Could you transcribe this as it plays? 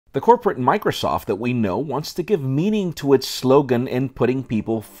The corporate Microsoft that we know wants to give meaning to its slogan in putting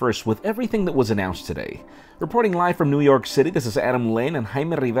people first with everything that was announced today. Reporting live from New York City, this is Adam Lane and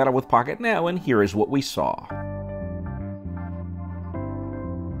Jaime Rivera with Pocketnow, and here is what we saw.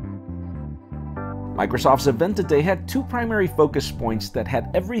 Microsoft's event today had two primary focus points that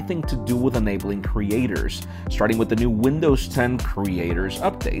had everything to do with enabling creators, starting with the new Windows 10 Creators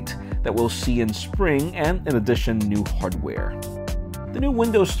Update that we'll see in spring, and in addition, new hardware. The new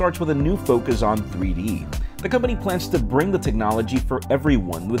Windows starts with a new focus on 3D. The company plans to bring the technology for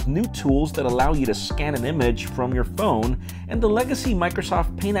everyone with new tools that allow you to scan an image from your phone, and the legacy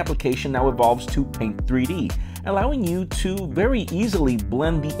Microsoft Paint application now evolves to Paint 3D, allowing you to very easily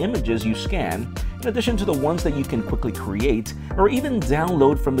blend the images you scan, in addition to the ones that you can quickly create or even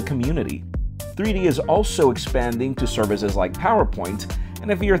download from the community. 3D is also expanding to services like PowerPoint, and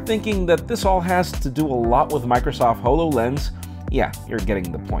if you're thinking that this all has to do a lot with Microsoft HoloLens, yeah, you're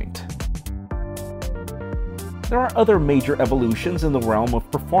getting the point. There are other major evolutions in the realm of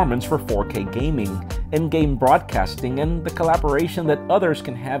performance for 4K gaming, in-game broadcasting, and the collaboration that others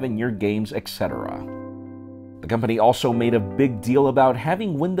can have in your games, etc. The company also made a big deal about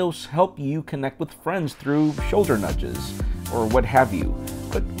having Windows help you connect with friends through shoulder nudges, or what have you.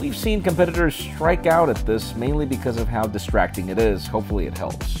 But we've seen competitors strike out at this mainly because of how distracting it is. Hopefully it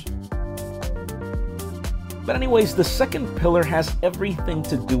helps. But anyways, the second pillar has everything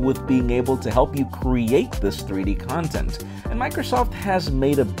to do with being able to help you create this 3D content, and Microsoft has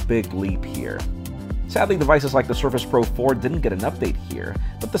made a big leap here. Sadly, devices like the Surface Pro 4 didn't get an update here,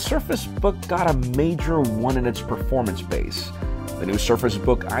 but the Surface Book got a major one in its performance base. The new Surface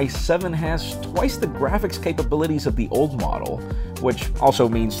Book i7 has twice the graphics capabilities of the old model, which also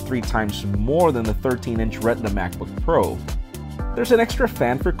means 3 times more than the 13-inch Retina MacBook Pro. There's an extra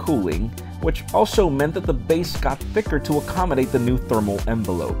fan for cooling, which also meant that the base got thicker to accommodate the new thermal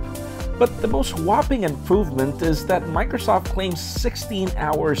envelope. But the most whopping improvement is that Microsoft claims 16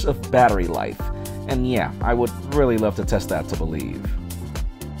 hours of battery life. And yeah, I would really love to test that to believe.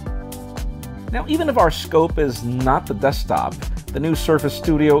 Now, even if our scope is not the desktop, the new Surface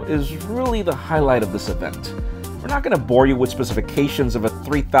Studio is really the highlight of this event. We're not going to bore you with specifications of a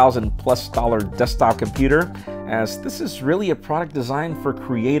 $3,000+ desktop computer, as this is really a product designed for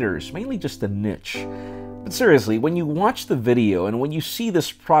creators, mainly just a niche. But seriously, when you watch the video and when you see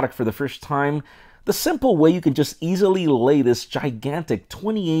this product for the first time, the simple way you can just easily lay this gigantic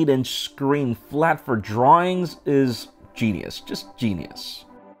 28-inch screen flat for drawings is genius, just genius.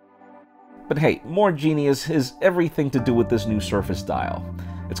 But hey, more genius is everything to do with this new Surface Dial.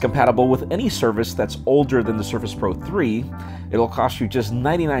 It's compatible with any Surface that's older than the Surface Pro 3, it'll cost you just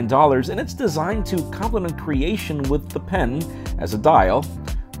 $99, and it's designed to complement creation with the pen as a dial,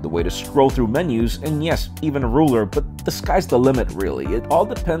 the way to scroll through menus, and yes, even a ruler, but the sky's the limit really. It all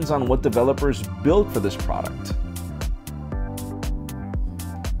depends on what developers build for this product.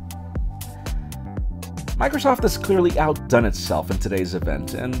 Microsoft has clearly outdone itself in today's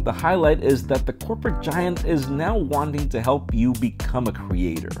event, and the highlight is that the corporate giant is now wanting to help you become a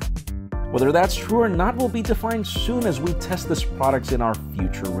creator. Whether that's true or not will be defined soon as we test this product in our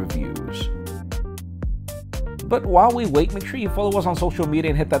future reviews. But while we wait, make sure you follow us on social media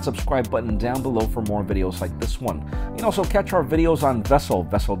and hit that subscribe button down below for more videos like this one. You can also catch our videos on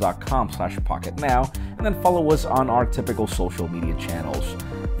vessel.com/Pocketnow, and then follow us on our typical social media channels.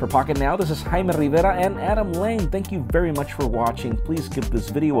 For Pocketnow, this is Jaime Rivera and Adam Lane. Thank you very much for watching. Please give this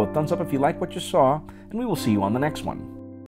video a thumbs up if you like what you saw, and we will see you on the next one.